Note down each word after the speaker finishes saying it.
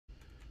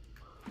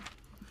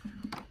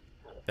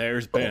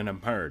There's been a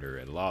murder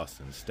at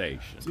Lawson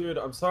Station. Dude,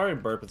 I'm sorry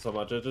I'm burping so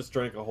much. I just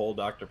drank a whole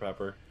Dr.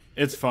 Pepper.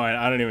 It's fine.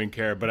 I don't even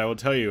care. But I will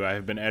tell you, I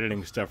have been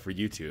editing stuff for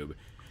YouTube,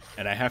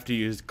 and I have to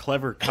use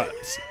clever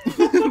cuts.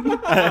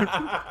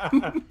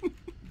 I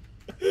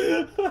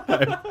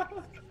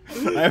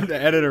have to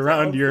edit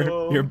around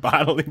your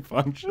bodily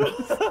functions.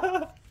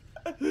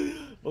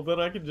 Well, then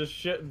I can just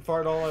shit and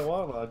fart all I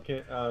want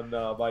on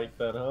mic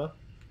then, huh?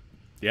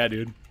 Yeah,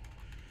 dude.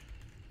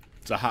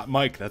 It's a hot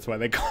mic. That's why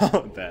they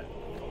call it that.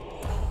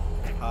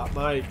 Hot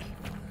mic.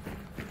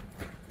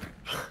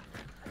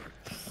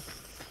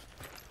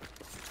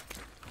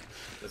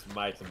 This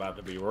mic's about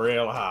to be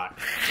real hot.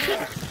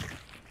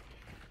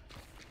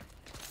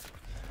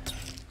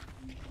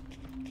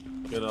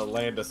 Gonna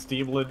land a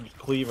Steamland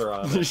cleaver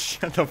on it.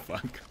 Shut the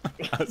fuck up.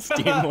 A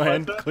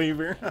Steamland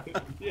cleaver.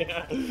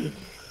 Yeah.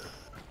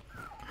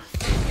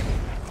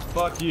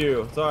 Fuck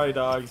you. Sorry,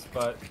 dogs,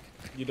 but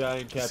you die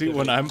in captivity. See,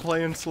 when I'm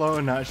playing slow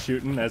and not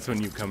shooting, that's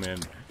when you come in.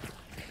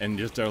 And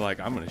just are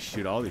like, I'm gonna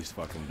shoot all these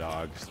fucking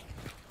dogs.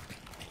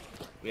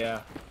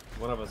 Yeah,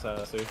 one of us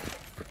has to.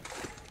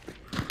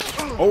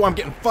 Oh, I'm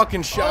getting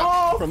fucking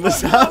shot from the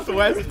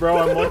southwest, bro.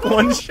 I'm like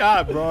one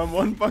shot, bro. I'm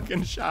one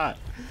fucking shot.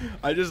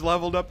 I just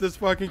leveled up this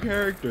fucking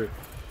character.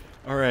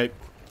 Alright,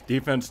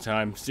 defense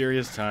time.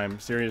 Serious time.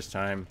 Serious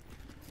time.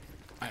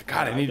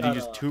 God, I need to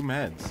use 2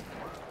 meds.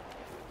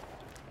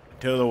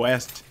 To the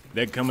west.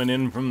 They're coming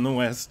in from the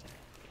west.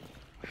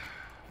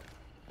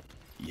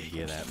 You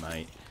hear that,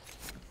 mate?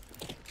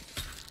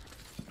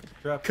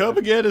 Come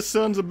and get us,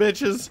 sons of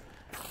bitches.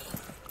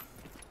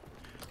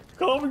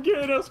 Come and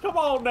get us. Come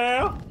on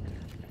now.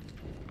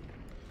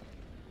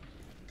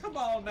 Come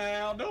on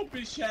now. Don't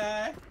be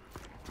shy.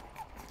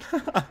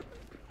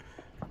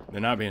 They're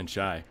not being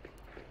shy.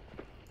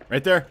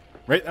 Right there.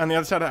 Right on the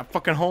other side of that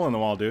fucking hole in the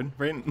wall, dude.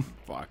 Right in...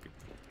 Fuck.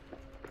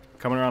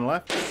 Coming around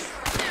left.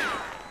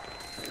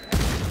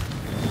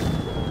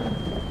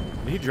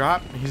 Did he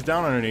drop? He's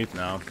down underneath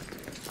now.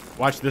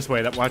 Watch this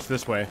way. Watch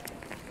this way.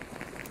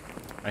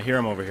 I hear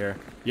him over here.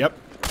 Yep.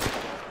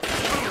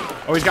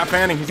 Oh, he's got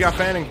fanning. He's got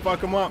fanning.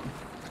 Fuck him up.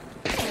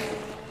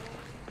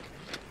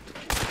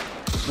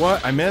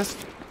 What? I missed?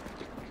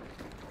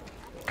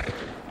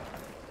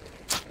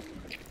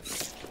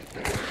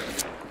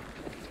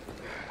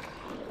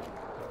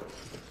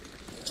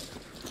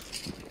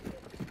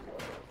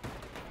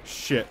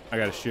 Shit. I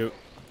gotta shoot.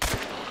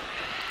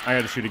 I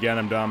gotta shoot again.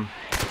 I'm dumb.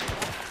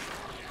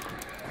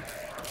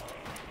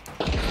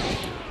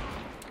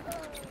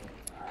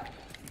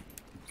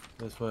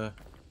 This way.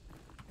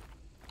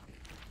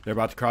 They're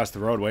about to cross the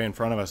roadway in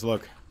front of us.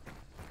 Look.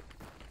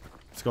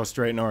 Let's go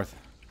straight north.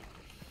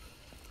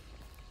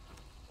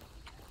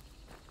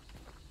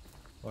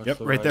 Watch Yep,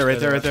 the right there, right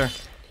there, right there.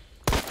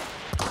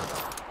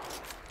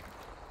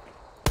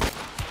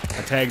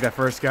 I tagged that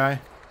first guy.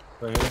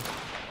 Right here.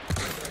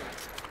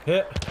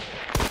 Hit.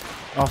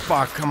 Oh,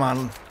 fuck. Come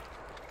on.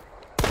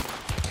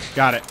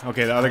 Got it.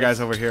 Okay, the other guy's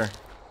over here.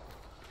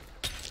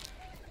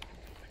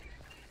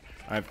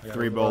 I have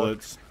 3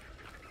 bullets.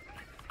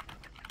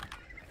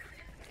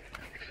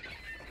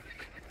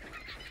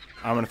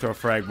 I'm gonna throw a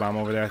frag bomb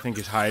over there. I think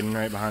he's hiding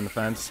right behind the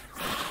fence.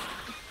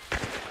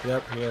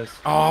 Yep, he is.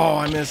 Oh,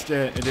 I missed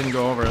it. It didn't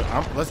go over.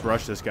 Let's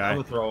rush this guy. I'm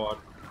gonna throw one.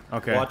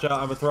 Okay. Watch out,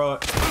 I'm gonna throw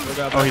it.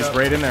 Oh, he's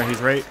right in there.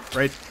 He's right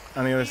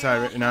on the other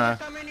side. Nah.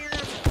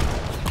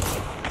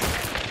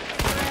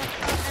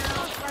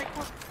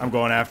 I'm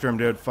going after him,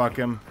 dude. Fuck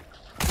him.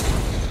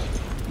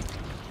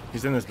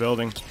 He's in this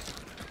building.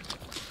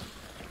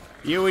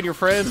 You and your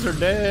friends are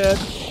dead.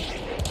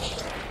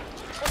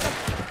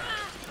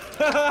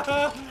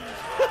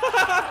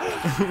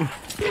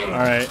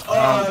 Alright.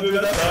 Oh,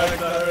 dude, that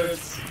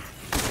hurts.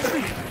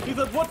 He's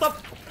like, what the?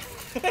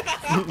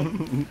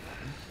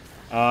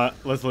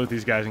 Let's loot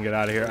these guys and get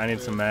out of here. I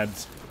need some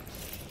meds.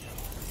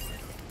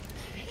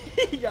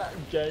 He got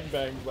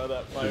gangbanged by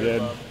that fire He did.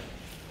 bomb.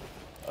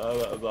 Oh,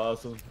 that was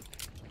awesome.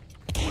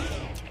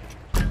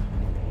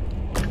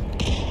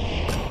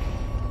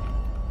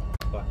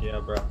 Fuck yeah,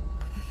 bro.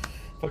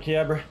 Fuck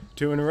yeah, bro.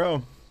 2 in a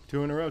row.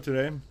 2 in a row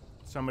today.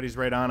 Somebody's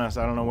right on us.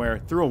 I don't know where.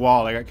 Through a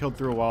wall. I got killed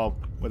through a wall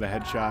with a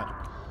headshot.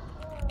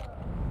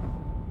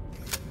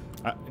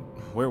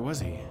 Where was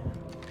he?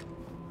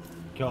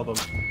 Killed him.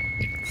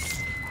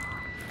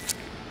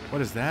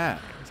 What is that?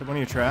 Is that one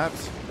of your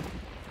traps?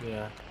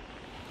 Yeah.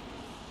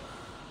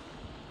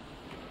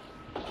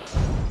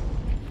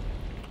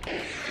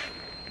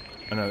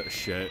 Another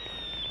shit.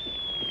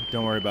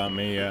 Don't worry about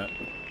me yet.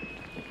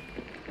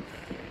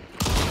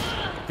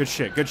 Good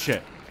shit, good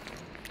shit.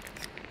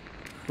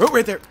 Oh,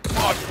 right there.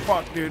 Oh,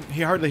 fuck, dude.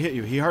 He hardly hit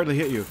you. He hardly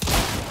hit you.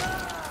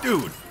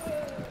 Dude.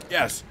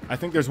 Yes. I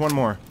think there's one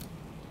more.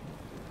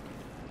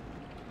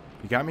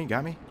 You got me?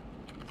 Got me?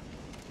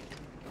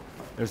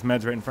 There's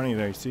meds right in front of you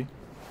there, you see?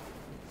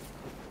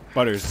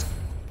 Butters.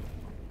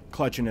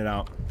 Clutching it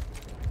out.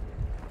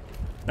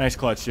 Nice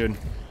clutch, dude.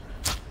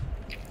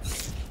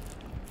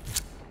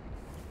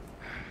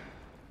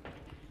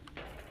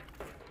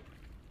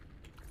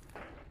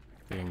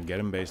 They can get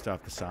him based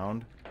off the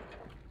sound.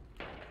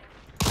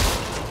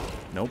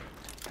 Nope.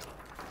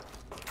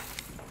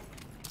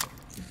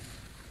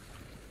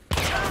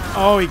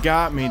 Oh, he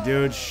got me,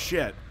 dude.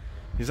 Shit.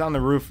 He's on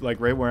the roof, like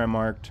right where I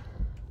marked.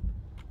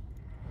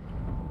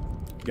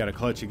 Got a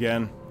clutch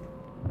again.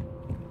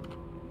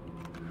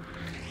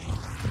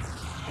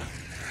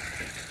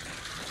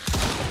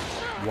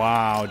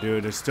 Wow,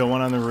 dude. There's still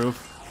one on the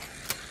roof.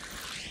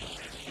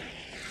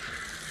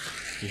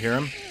 You hear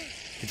him?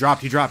 He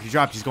dropped, he dropped, he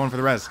dropped. He's going for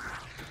the res.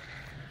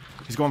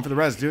 He's going for the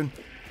res, dude.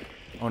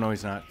 Oh, no,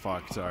 he's not.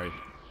 Fuck, sorry.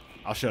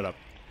 I'll shut up.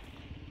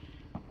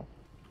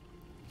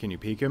 Can you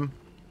peek him?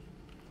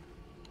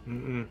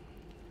 Mm-mm.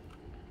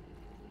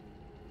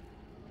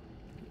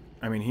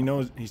 I mean, he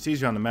knows, he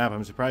sees you on the map.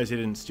 I'm surprised he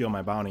didn't steal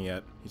my bounty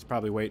yet. He's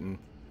probably waiting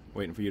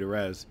for you to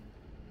res.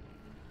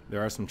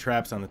 There are some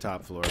traps on the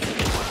top floor.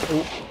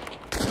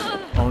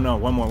 Oh, oh no,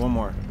 one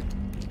more.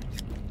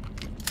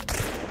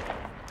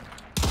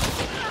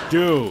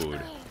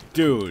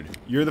 Dude,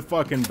 you're the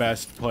fucking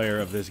best player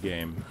of this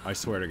game. I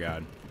swear to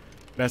God.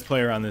 Best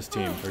player on this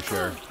team, for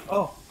sure.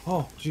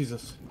 Oh,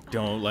 Jesus.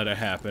 Don't let it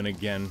happen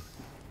again.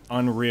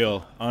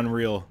 Unreal.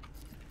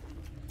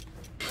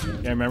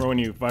 Yeah, remember when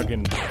you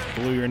fucking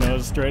blew your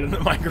nose straight in the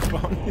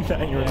microphone?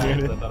 That you were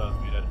muted. I thought I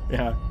was muted.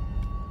 Yeah.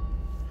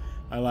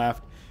 I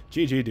laughed.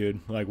 GG,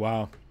 dude. Like,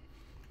 wow.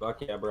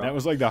 Fuck yeah, bro. That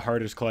was like the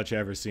hardest clutch I've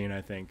ever seen,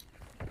 I think.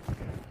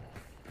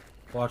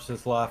 Watch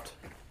this left.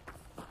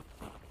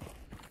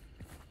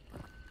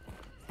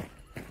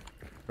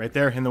 Right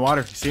there in the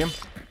water. You see him?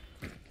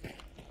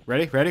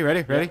 Ready?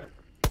 Yeah.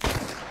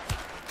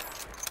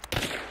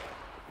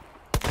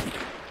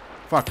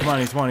 Fuck, come on.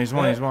 He's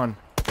one.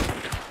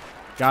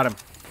 Got him.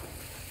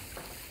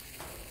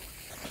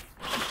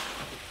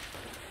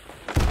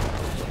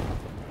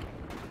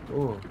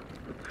 Ooh.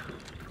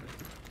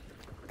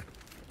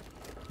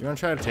 You want to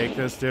try to take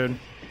this, dude?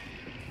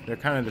 They're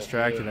kind of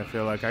distracted, I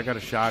feel like. I got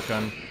a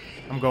shotgun.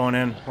 I'm going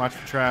in. Watch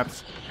the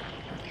traps.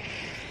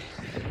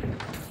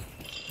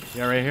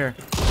 Yeah, right here.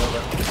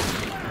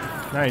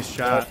 Nice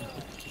shot.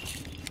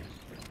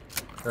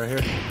 Right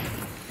here.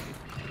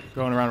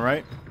 Going around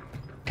right.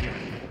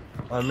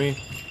 On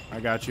me. I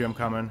got you. I'm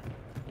coming.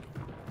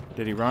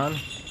 Did he run?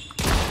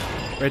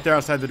 Right there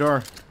outside the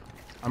door.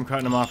 I'm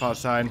cutting him off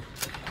outside.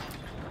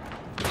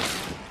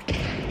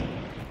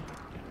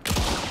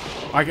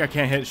 I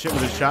can't hit shit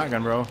with his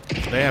shotgun, bro.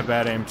 They have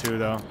bad aim too,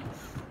 though.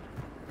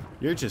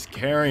 You're just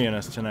carrying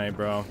us tonight,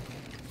 bro.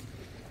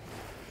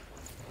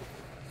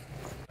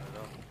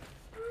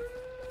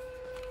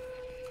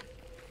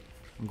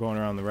 I'm going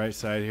around the right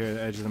side here,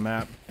 the edge of the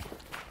map.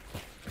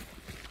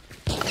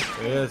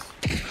 It is.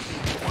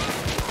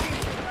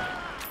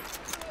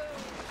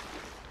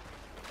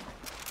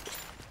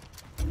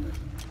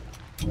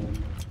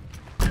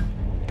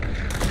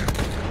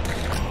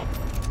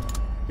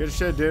 Good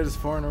shit, dude. It's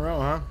 4 in a row,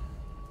 huh?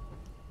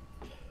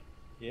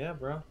 Yeah,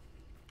 bro.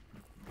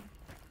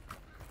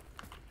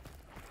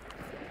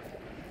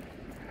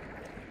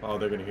 Oh,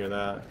 they're gonna hear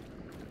that.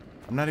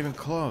 I'm not even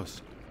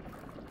close.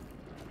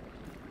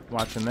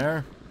 Watching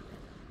there.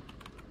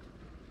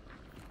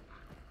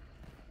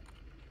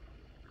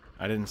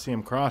 I didn't see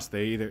him cross.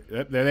 They either...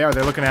 There they are.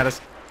 They're looking at us.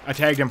 I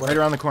tagged him right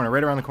around the corner.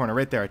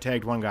 Right there. I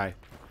tagged one guy.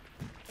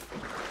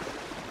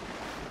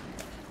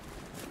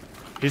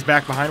 He's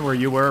back behind where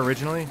you were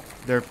originally.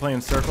 They're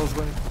playing circles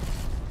with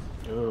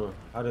him. Ooh,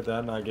 how did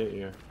that not get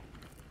you?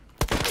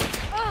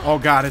 Oh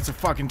god, it's a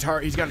fucking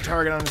target. He's got a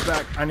target on his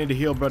back. I need to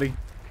heal, buddy.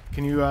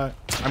 Can you,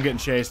 I'm getting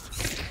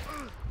chased.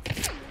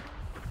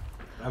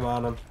 I'm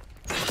on him.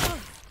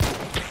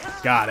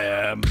 Got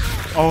him.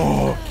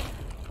 Oh,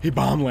 he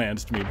bomb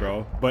lands me,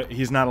 bro. But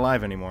he's not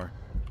alive anymore.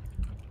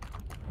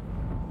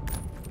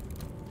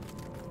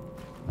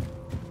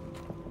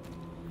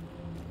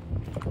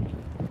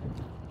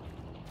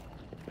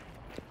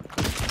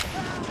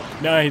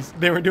 Nice.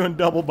 They were doing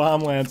double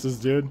bomb lances,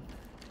 dude.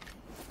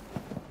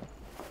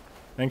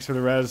 Thanks for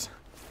the res.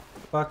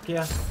 Fuck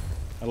yeah.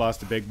 I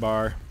lost a big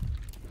bar.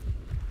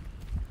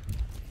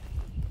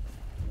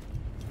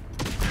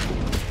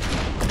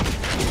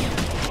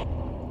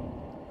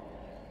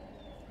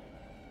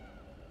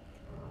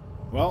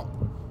 Well,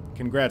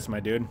 congrats,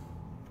 my dude.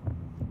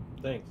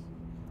 Thanks.